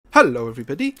Hello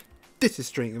everybody, this is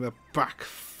String and we're back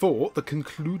for the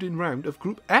concluding round of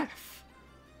Group F.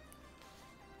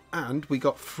 And we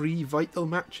got 3 vital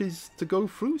matches to go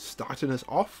through, starting us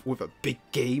off with a big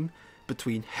game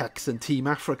between Hex and Team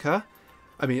Africa.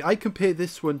 I mean, I compare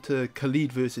this one to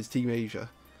Khalid versus Team Asia.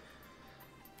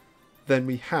 Then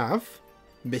we have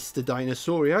Mr.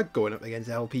 Dinosauria going up against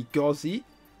LPGozzzi,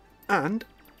 and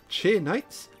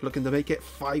ChairKnights looking to make it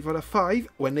 5 out of 5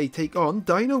 when they take on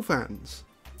Dinofanz.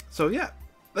 So yeah,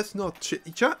 let's not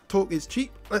chitty chat, talk is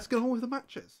cheap, let's get on with the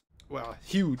matches. Well,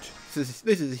 huge, this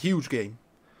is a huge game.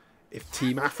 If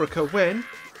Team Africa win,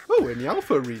 oh, we're in the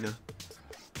Alpha Arena.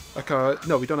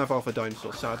 No, we don't have Alpha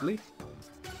Dinosaur, sadly.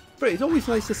 But it's always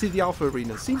nice to see the Alpha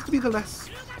Arena, seems to be the less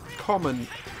common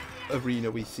arena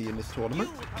we see in this tournament.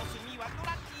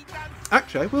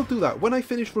 Actually, I will do that. When I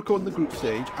finish recording the group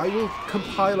stage, I will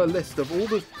compile a list of all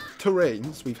the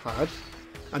terrains we've had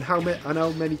and how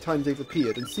many times they've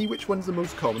appeared, and see which one's the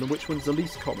most common and which one's the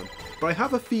least common. But I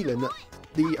have a feeling that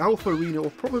the Alpha Arena will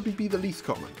probably be the least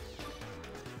common.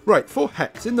 Right, for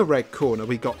Hex, in the red corner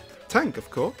we got Tank, of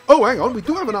course. Oh, hang on, we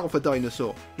do have an Alpha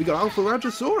Dinosaur. We got Alpha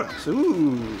Rajasaurus.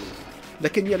 Ooh,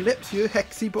 licking your lips, you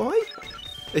Hexy boy.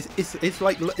 It's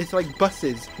like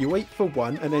buses. You wait for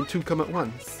one and then 2 come at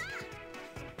once.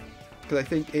 Because I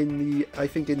think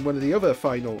in one of the other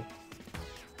final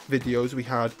videos we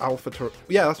had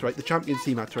yeah, that's right, the champion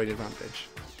team had terrain advantage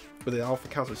with the Alpha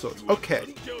Calzosaurus.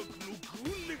 Okay,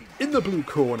 in the blue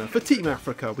corner for Team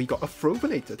Africa we got a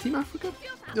Frovinator. Team Africa,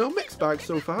 you know, mixed bag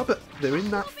so far, but they're in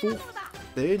that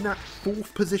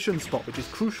fourth position spot, which is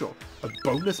crucial. A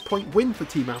bonus point win for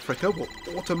Team Africa will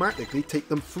automatically take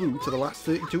them through to the last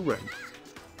 32 round.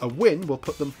 A win will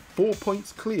put them 4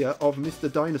 points clear of Mr.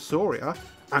 Dinosauria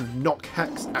and knock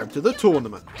Hex out of the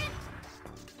tournament.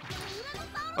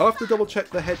 I'll have to double check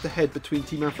the head-to-head between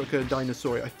Team Africa and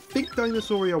Dinosauria. I think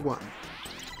Dinosauria won.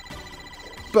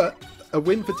 But a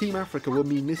win for Team Africa will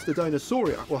mean Mr.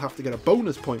 Dinosauria will have to get a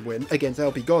bonus point win against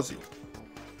LPGozzzi.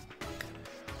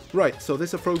 Right, so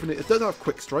this Afrovinator does have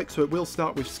Quick Strike, so it will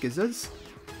start with Skizzers.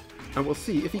 And we'll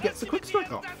see if he gets the Quick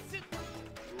Strike off.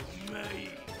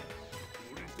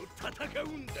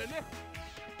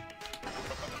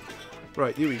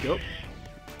 Right, here we go.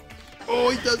 Oh,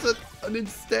 he does it! And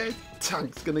instead,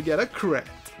 Tank's gonna get a crit.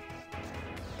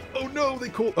 Oh no, they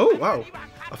call. Oh wow,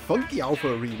 a funky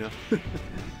Alpha Arena.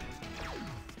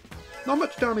 Not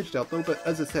much damage dealt though, but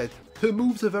as I said, her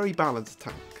moves are very balanced,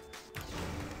 Tank.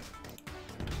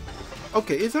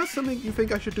 Okay, is that something you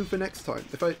think I should do for next time?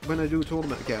 When I do a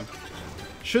tournament again,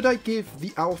 should I give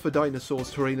the Alpha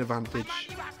Dinosaurs terrain advantage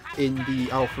in the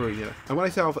Alpha Arena? And when I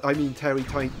say Alpha, I mean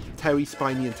Terry,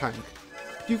 Spiny, and Tank.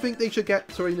 Do you think they should get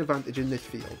terrain advantage in this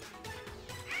field?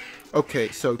 Okay,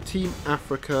 so Team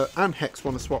Africa and Hex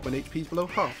want to swap when HP's below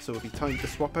half, so it'll be time to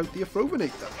swap out the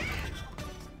Afrovinator.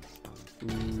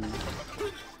 Ooh.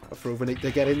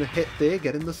 Afrovinator getting the hit there,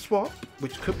 getting the swap,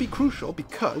 which could be crucial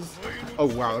because... Oh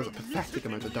wow, that's a pathetic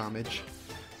amount of damage.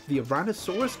 The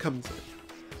Tyrannosaurus comes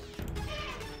in.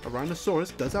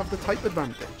 Tyrannosaurus does have the type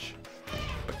advantage.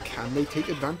 But can they take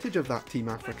advantage of that, Team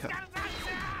Africa?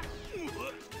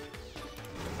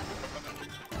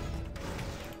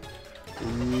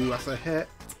 Ooh, that's a hit.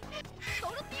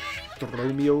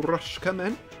 Romeo Rush come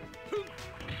in.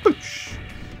 Boosh!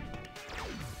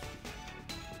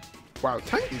 Wow,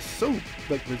 Tank is so,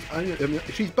 like, I mean,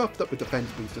 she's buffed up with defense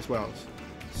boost as well.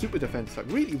 Super defense type.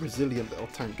 Really resilient little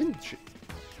tank, isn't she?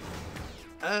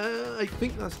 I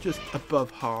think that's just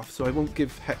above half, so I won't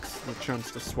give Hex the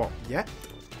chance to swap yet.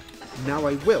 Now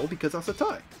I will, because that's a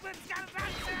tie.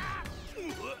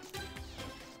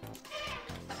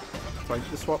 Time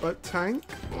to swap out Tank.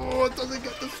 Oh, it doesn't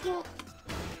get the swap.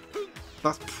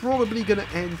 That's probably going to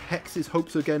end Hex's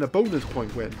hopes of getting a bonus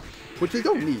point win, which they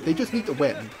don't need. They just need to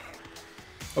win.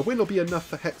 A win will be enough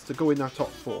for Hex to go in that top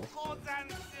 4.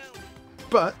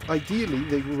 But ideally,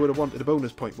 they would have wanted a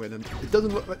bonus point win, and it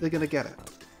doesn't look like they're going to get it.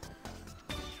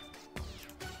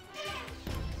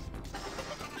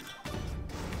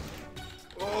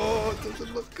 Oh, it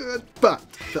doesn't look good. But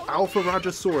the Alpha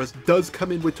Rajasaurus does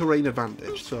come in with terrain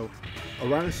advantage, so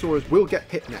Tyrannosaurus will get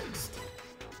hit next.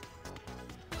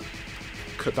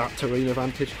 Could that terrain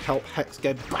advantage help Hex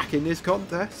get back in this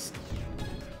contest?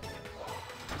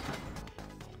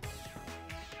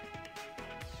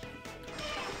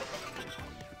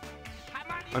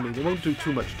 I mean, it won't do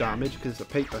too much damage because it's a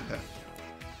paper hit.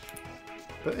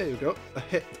 But there you go, a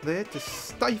hit there to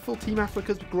stifle Team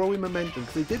Africa's growing momentum,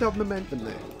 because they did have momentum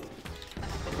there.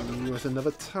 Ooh, there's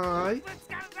another tie.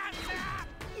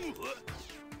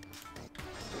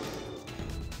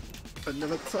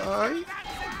 Another tie.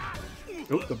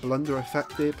 Oh, the blunder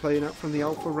effect there playing out from the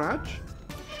Alpha Raj.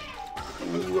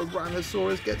 Ooh, a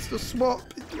Rhinosaurus gets the swap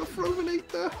into the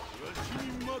Frovinator.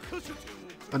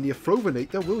 And the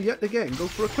Frovinator will yet again go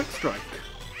for a quick strike.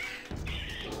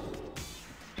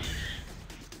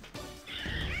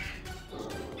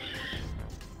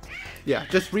 Yeah,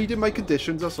 just reading my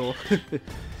conditions, that's all.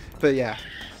 But yeah,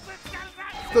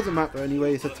 doesn't matter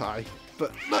anyway, it's a tie.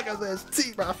 But look at this,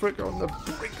 Team Africa on the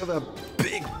brink of a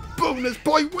big bonus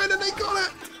point win, and they got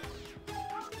it!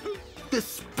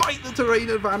 Despite the terrain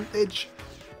advantage.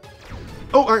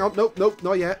 Oh, hang on, nope,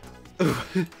 not yet.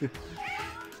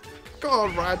 Go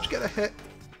on, Raj, get a hit.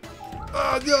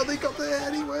 Oh no, they got there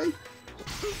anyway.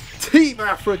 Team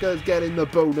Africa is getting the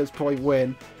bonus point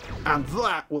win. And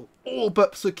that will all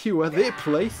but secure their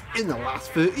place in the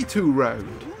last 32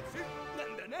 round.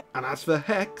 And as for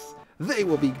Hex, they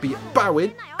will be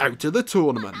bowing out of the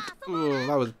tournament. Oh,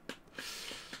 that was...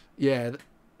 Yeah,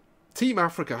 Team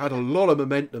Africa had a lot of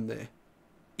momentum there.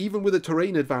 Even with a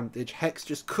terrain advantage, Hex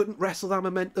just couldn't wrestle that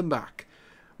momentum back.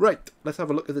 Right, let's have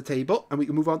a look at the table and we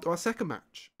can move on to our second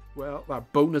match. Well,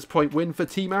 that bonus point win for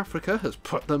Team Africa has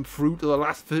put them through to the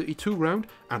last 32 round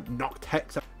and knocked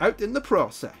Hex out in the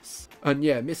process. And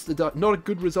yeah, not a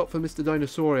good result for Mr.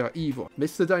 Dinosauria either.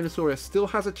 Mr. Dinosauria still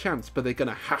has a chance, but they're going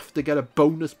to have to get a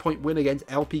bonus point win against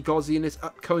LPGozzzi in this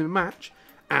upcoming match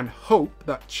and hope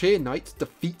that ChairKnights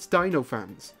defeats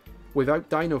Dinofanz without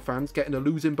Dinofanz getting a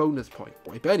losing bonus point.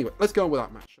 But anyway, let's go on with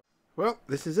that match. Well,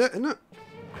 this is it, isn't it?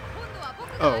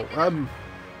 Oh,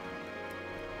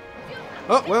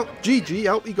 well, GG,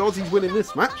 LPGozzzi's winning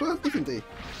this match, well, isn't he?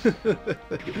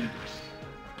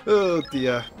 Oh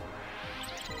dear.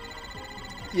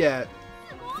 Yeah,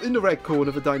 in the red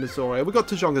corner for Dinosauria, we've got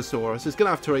Dinosaur. It's going to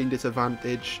have terrain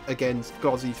disadvantage against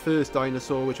Gozzi's first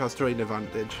dinosaur, which has terrain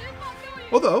advantage.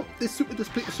 Although, this Super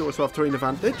Displetosaurus will have terrain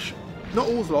advantage. Not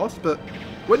all's lost, but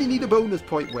when you need a bonus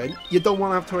point win, you don't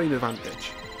want to have terrain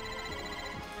advantage.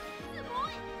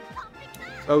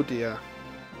 Oh dear.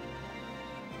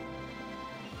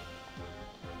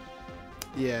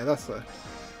 Yeah, that's a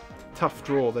tough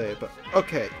draw there, but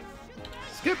okay.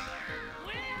 Skip.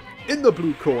 In the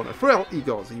blue corner, for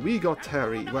LPGozzzi, we got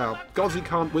Terry. Well, Gozzi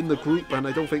can't win the group, and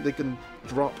I don't think they can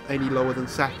drop any lower than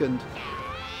second.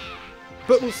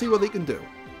 But we'll see what they can do.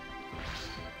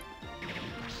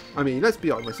 I mean, let's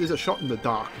be honest, it's a shot in the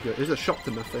dark. It's a shot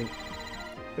to nothing.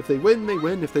 If they win, they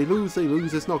win. If they lose, they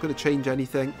lose. It's not going to change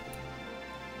anything.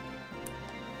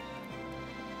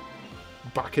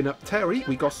 Backing up Terry,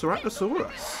 we got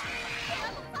Ceratosaurus.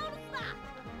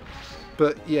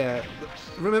 But yeah,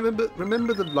 remember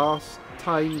the last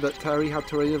time that Terry had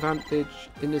terrain advantage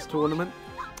in this tournament?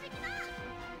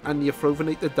 And the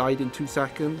Frovinator died in 2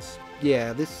 seconds?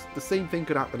 Yeah, the same thing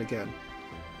could happen again.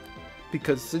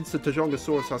 Because since the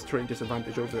Dinosauria has terrain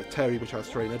disadvantage over the Terry, which has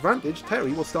terrain advantage,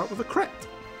 Terry will start with a crit.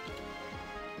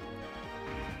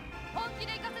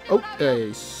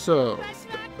 Okay, so...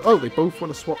 Oh, they both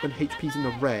want to swap in HPs in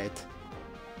the red.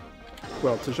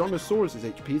 Well, Dinosaurus'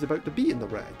 HP is about to be in the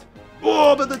red.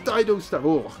 Oh, but the Dino stuff.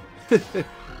 Oh.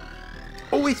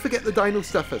 Always forget the Dino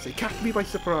stuffers. It catches me by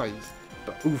surprise.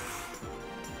 But oof.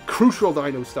 Crucial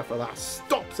Dino stuffer that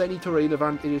stops any terrain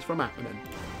advantages from happening.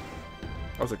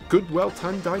 That was a good,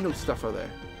 well-timed Dino stuffer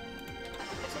there.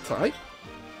 It's a tie.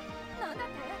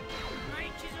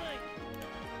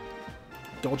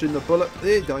 Dodging the bullet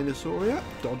there, Dinosauria.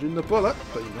 Dodging the bullet,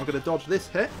 but you're not going to dodge this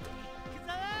hit.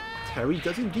 Terry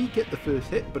does indeed get the first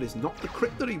hit, but it's not the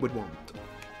crit that he would want.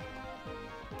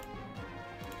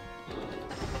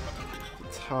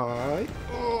 Tie.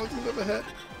 Oh, it's another hit.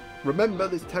 Remember,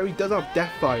 this Terry does have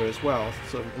Deathfire as well,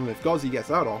 so if Gozzi gets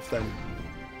that off, then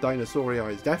Dinosauria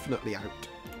is definitely out.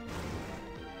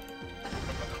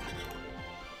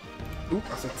 Oop,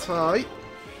 that's a tie.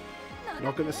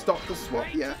 Not going to stop the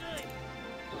swap yet.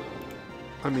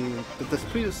 I mean, the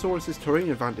Displetosaurus'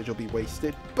 terrain advantage will be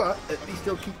wasted, but at least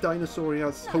they'll keep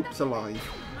Dinosauria's hopes alive.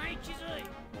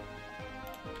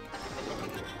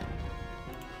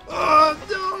 Oh,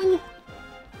 no!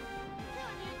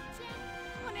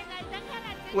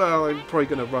 Well, I'm probably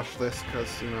going to rush this,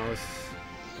 because, you know,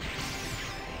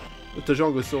 the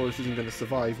Dinosaurus isn't going to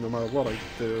survive no matter what I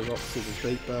do. Rock, scissors,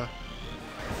 paper.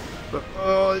 But,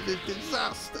 oh, it's a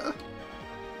disaster!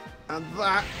 And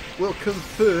that will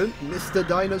confirm Mr.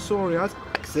 Dinosauria's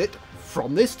exit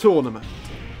from this tournament.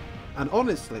 And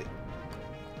honestly,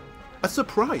 a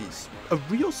surprise. A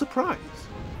real surprise.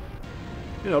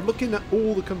 You know, looking at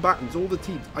all the combatants, all the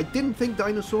teams, I didn't think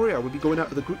Dinosauria would be going out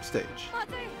of the group stage.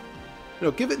 You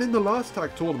know, given in the last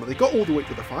tag tournament, they got all the way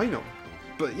to the final.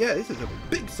 But yeah, this is a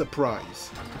big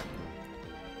surprise.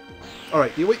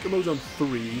 Alright, the Awaken mode's on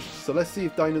 3s, so let's see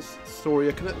if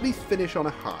Dinosauria can at least finish on a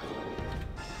high.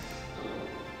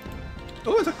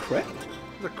 Oh, there's a crit.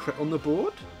 There's a crit on the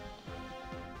board.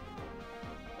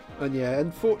 And yeah,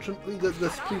 unfortunately the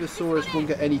Spinosaurus won't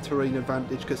get any terrain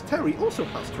advantage because Terry also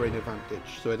has terrain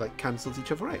advantage, so it like cancels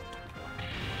each other out.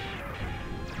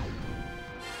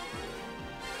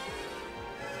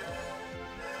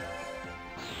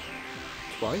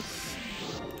 Twice.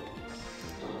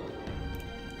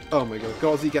 Oh my god,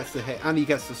 Gozzzi gets the hit and he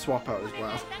gets the swap out as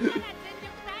well.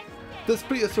 The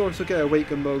Spinosaurus will get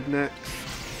Awaken mode next.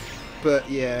 But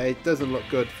yeah, it doesn't look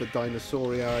good for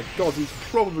Dinosauria. Gozzi's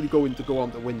probably going to go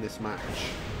on to win this match.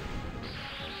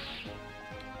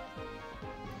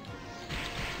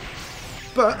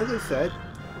 But, as I said,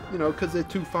 you know, because they're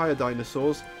 2 fire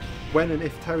dinosaurs, when and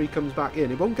if Terry comes back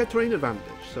in, it won't get terrain advantage.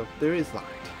 So there is that.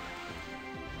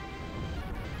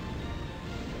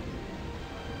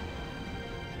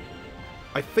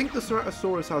 I think the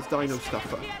Ceratosaurus has Dino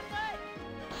Stuffer.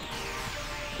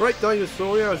 Right,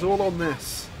 Dinosauria is all on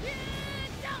this.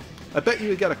 I bet you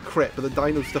would get a crit, but the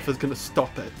Dino Stuffer's going to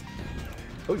stop it.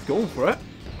 Oh, he's going for it.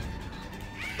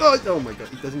 Oh my god,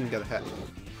 he doesn't even get a hit.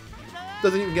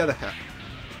 Doesn't even get a hit.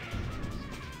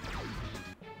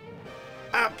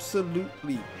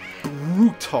 Absolutely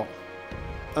brutal.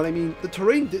 And I mean, the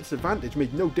terrain disadvantage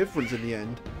made no difference in the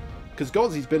end. Because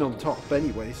Gozzi's been on top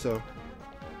anyway, so...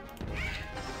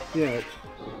 yeah.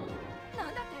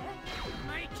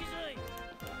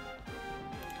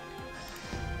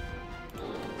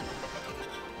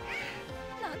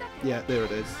 Yeah, there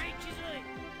it is.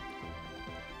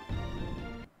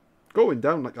 Going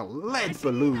down like a lead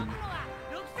balloon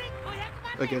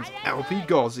against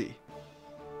LPGozzzi.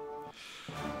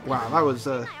 Wow, that was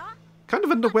kind of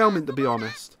underwhelming to be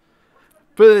honest.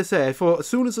 But as I say, I thought as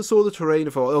soon as I saw the terrain, I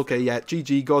thought, okay, yeah,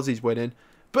 GG, Gozzi's winning.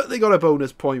 But they got a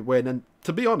bonus point win, and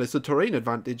to be honest, the terrain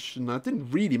advantage didn't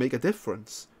really make a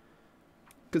difference.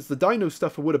 Because the Dino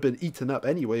Stuffer would have been eaten up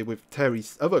anyway with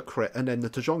Terry's other crit, and then the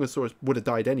Tyrannosaurus would have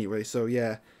died anyway, so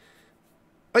yeah.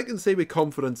 I can say with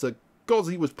confidence that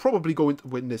Gozzi was probably going to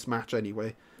win this match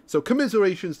anyway. So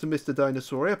commiserations to Mr.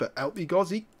 Dinosauria, but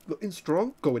LPGozzzi looking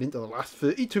strong going into the last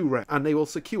 32 rounds, and they will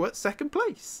secure 2nd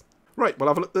place. Right, we'll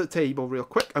have a look at the table real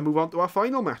quick and move on to our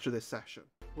final match of this session.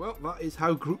 Well, that is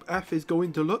how Group F is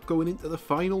going to look going into the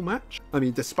final match. I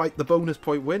mean, despite the bonus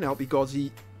point win, LPGozzzi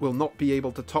will not be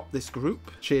able to top this group.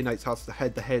 ChairKnights has the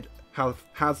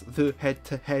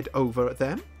head-to-head over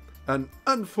them. And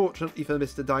unfortunately for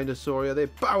Mr. Dinosauria, they're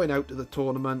bowing out to the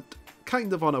tournament,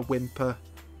 kind of on a whimper.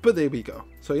 But there we go.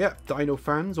 So yeah,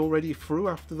 Dinofanz already through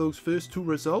after those first 2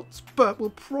 results, but will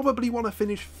probably want to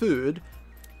finish 3rd,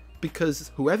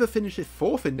 because whoever finishes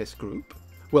 4th in this group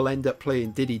will end up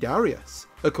playing Dididarius.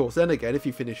 Of course, then again, if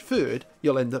you finish 3rd,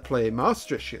 you'll end up playing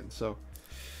Maastrichtian, so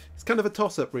it's kind of a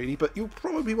toss-up really, but you'll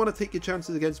probably want to take your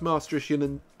chances against Maastrichtian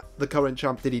and the current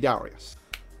champ Dididarius.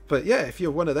 But yeah, if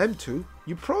you're one of them 2,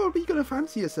 you're probably going to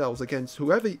fancy yourselves against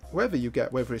whoever you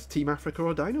get, whether it's Team Africa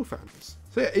or Dinofanz.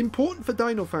 So yeah, important for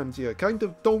Dinofanz here, kind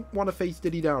of don't want to face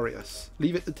Dididarius.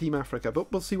 Leave it to Team Africa, but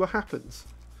we'll see what happens.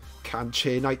 Can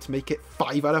ChairKnights make it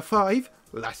 5 out of 5?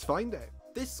 Let's find out.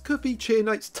 This could be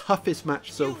ChairKnights' toughest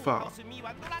match so far.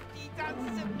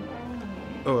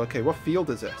 Oh, okay, what field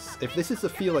is this? If this is the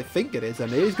field I think it is, then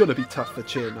it is going to be tough for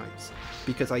ChairKnights.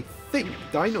 Because I think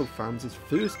Dinofanz is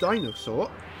first dinosaur,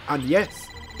 and yes,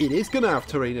 it is going to have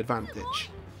terrain advantage.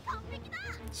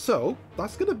 So,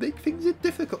 that's going to make things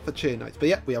difficult for ChairKnights. But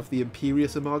yeah, we have the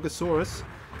Imperious Amargasaurus,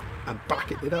 and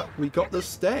backing it up, we got the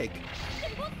Steg.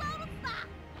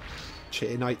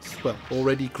 ChairKnights, well,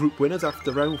 already group winners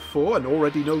after round 4 and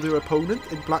already know their opponent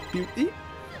in Black Beauty.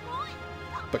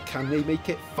 But can they make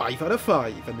it 5 out of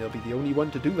 5? And they'll be the only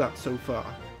one to do that so far.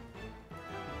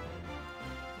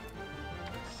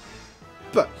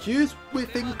 But here's where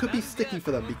things could be sticky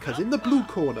for them, because in the blue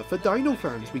corner for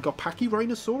Dinofanz we got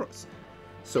Pachyrhinosaurus.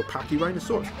 So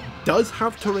Pachyrhinosaurus does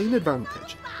have terrain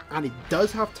advantage, and it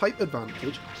does have type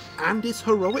advantage, and is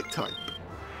heroic type.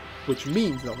 Which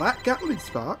means that Gatling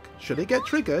Spark, should it get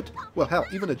triggered, well hell,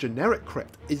 even a generic crit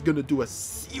is going to do a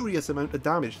serious amount of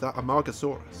damage to that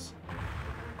Amargasaurus.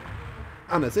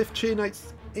 And as if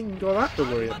ChairKnights ain't got that to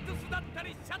worry about,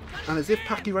 and as if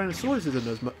Pachyrhinosaurus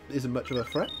isn't much of a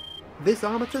threat, this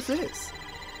Armatus is.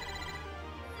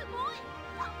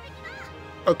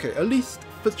 Okay, at least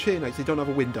for ChairKnights they don't have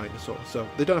a wind dinosaur, so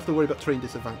they don't have to worry about terrain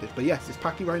disadvantage. But yes, this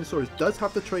Pachyrhinosaurus does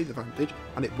have the terrain advantage,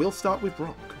 and it will start with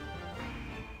rock.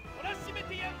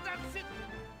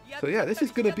 So yeah, this is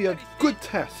going to be a good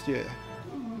test here.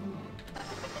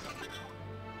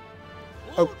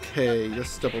 Okay,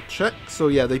 let's double check. So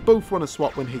yeah, they both want to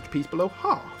swap when HP's below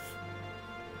half.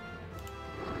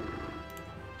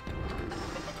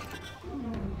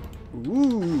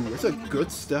 Ooh, it's a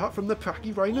good start from the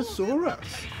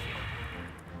Pachyrhinosaurus.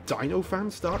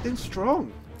 Dinofanz starting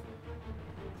strong.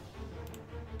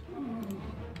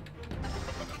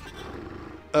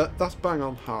 That's bang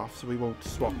on half, so we won't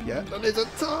swap yet. And there's a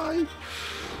tie!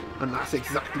 And that's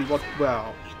exactly what,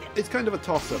 well, it's kind of a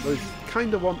toss-up. It's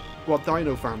kind of what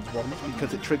Dinofanz wants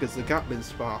because it triggers the Gatling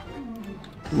Spark.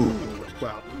 Ooh,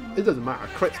 well, it doesn't matter.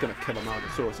 Crit's going to kill a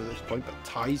Margosaurus at this point, but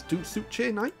ties do suit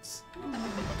ChairKnights.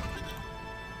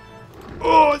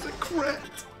 Oh, it's a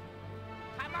crit!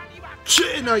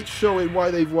 ChairKnights showing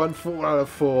why they've won 4 out of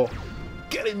 4.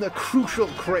 Getting the crucial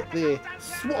crit there,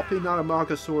 swapping our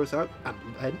Margosaurus out,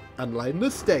 and letting the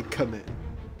Steg come in.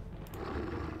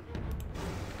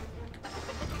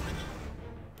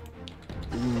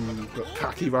 Ooh, but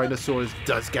Pachyrhinosaurus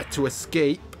does get to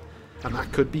escape, and that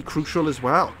could be crucial as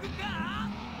well.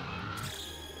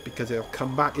 Because he'll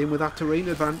come back in with that terrain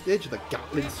advantage, the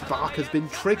Gatling Spark has been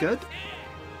triggered.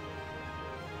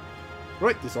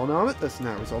 Right, this Armatus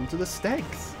now is on to the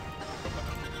Stegs.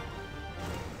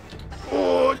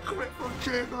 Oh, a crit from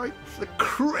ChairKnights! A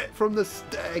crit from the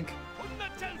Steg!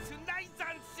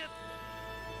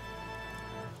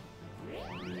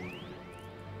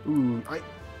 Ooh,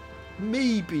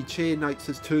 maybe ChairKnights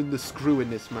has turned the screw in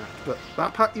this match, but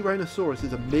that Pachyrhinosaurus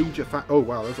is a major factor. Oh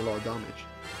wow, that's a lot of damage.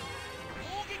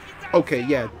 Okay,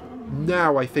 yeah,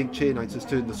 now I think ChairKnights has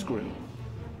turned the screw.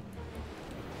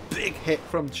 Big hit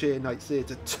from ChairKnights there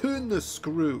to turn the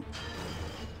screw.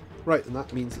 Right, and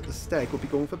that means that the Steg will be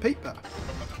going for paper.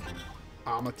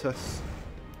 Armatus.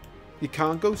 You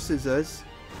can't go scissors.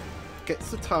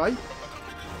 Gets the tie.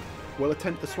 Will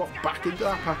attempt to swap back into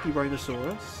that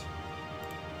Pachyrhinosaurus.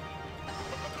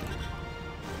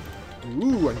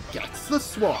 Ooh, and gets the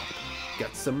swap.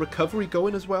 Gets some recovery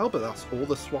going as well, but that's all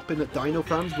the swapping that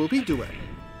Dinofanz will be doing.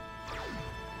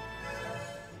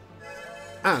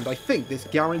 And I think this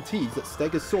guarantees that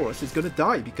Stegosaurus is going to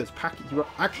die because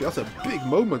actually that's a big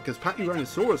moment because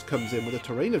Pachyrhinosaurus comes in with a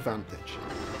terrain advantage.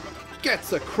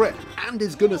 Gets a crit and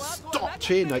is going to stop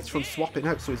ChairKnights from swapping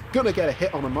out, so he's going to get a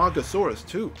hit on a Margosaurus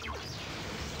too.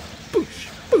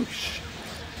 Boosh, boosh.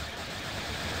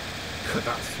 Could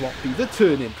that swap be the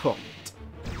turning point?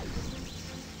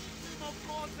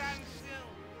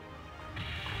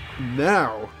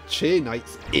 Now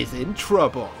ChairKnights is in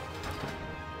trouble.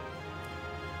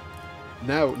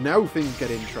 Now things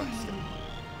get interesting.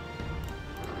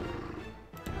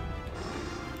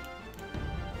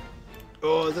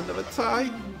 Oh, there's another tie.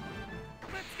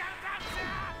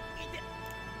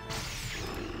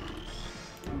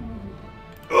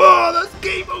 Oh, that's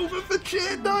game over for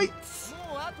ChairKnights.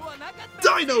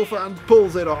 Dinofanz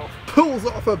pulls it off. Pulls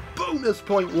off a bonus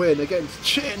point win against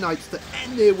ChairKnights to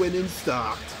end their winning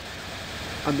start.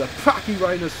 And the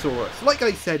Pachyrhinosaurus, like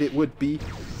I said it would be,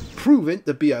 proving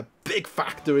to be a big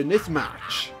factor in this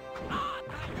match.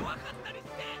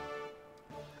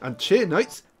 And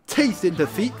ChairKnights tasting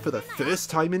defeat for the first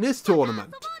time in this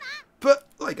tournament. But,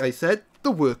 like I said,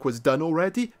 the work was done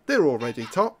already. They're already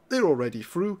top. They're already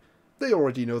through. They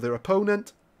already know their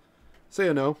opponent. So,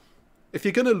 you know, if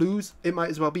you're going to lose, it might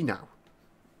as well be now.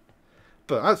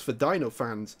 But as for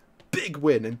Dinofanz, big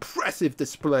win, impressive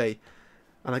display,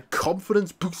 and a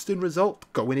confidence-boosting result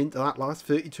going into that last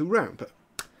 32 round. But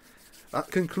that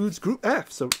concludes Group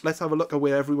F, so let's have a look at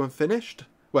where everyone finished.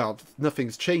 Well,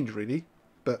 nothing's changed really,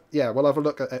 but yeah, we'll have a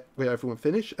look at where everyone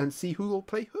finished and see who will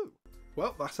play who.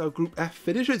 Well, that's how Group F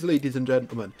finishes, ladies and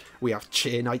gentlemen. We have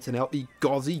ChairKnights and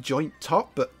LPGozzzi joint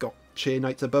top, but got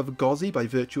ChairKnights above Gozzzi by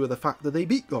virtue of the fact that they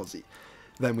beat Gozzzi.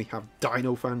 Then we have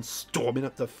Dinofanz storming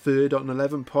up to 3rd on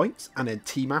 11 points, and then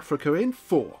Team Africa in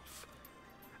 4th.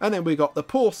 And then we got the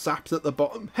poor saps at the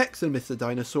bottom, Hex and Mr.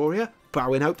 Dinosauria,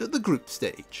 bowing out at the group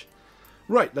stage.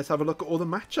 Right, let's have a look at all the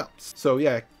matchups. So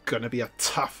yeah, gonna be a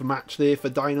tough match there for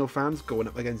Dinofanz, going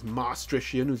up against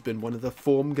Maastrichtian, who's been one of the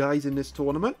form guys in this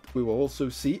tournament. We will also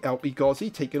see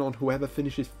LPGozzzi taking on whoever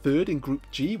finishes 3rd in Group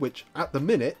G, which at the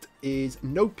minute is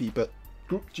Nopi, but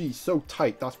Group G is so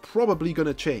tight, that's probably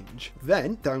gonna change.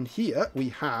 Then, down here, we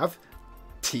have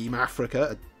Team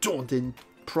Africa, a daunting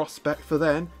prospect for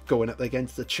them, going up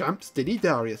against the champs Diddy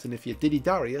Darius, and if you're Diddy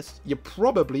Darius, you're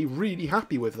probably really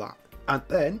happy with that. And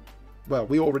then, well,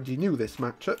 we already knew this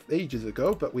matchup ages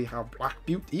ago, but we have Black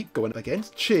Beauty going up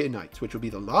against ChairKnights, which will be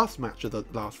the last match of the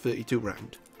last 32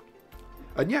 round.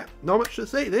 And yeah, not much to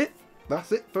say there.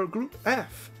 That's it for Group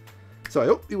F. So I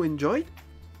hope you enjoyed.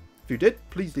 If you did,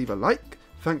 please leave a like.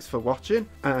 Thanks for watching,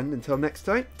 and until next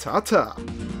time, ta-ta!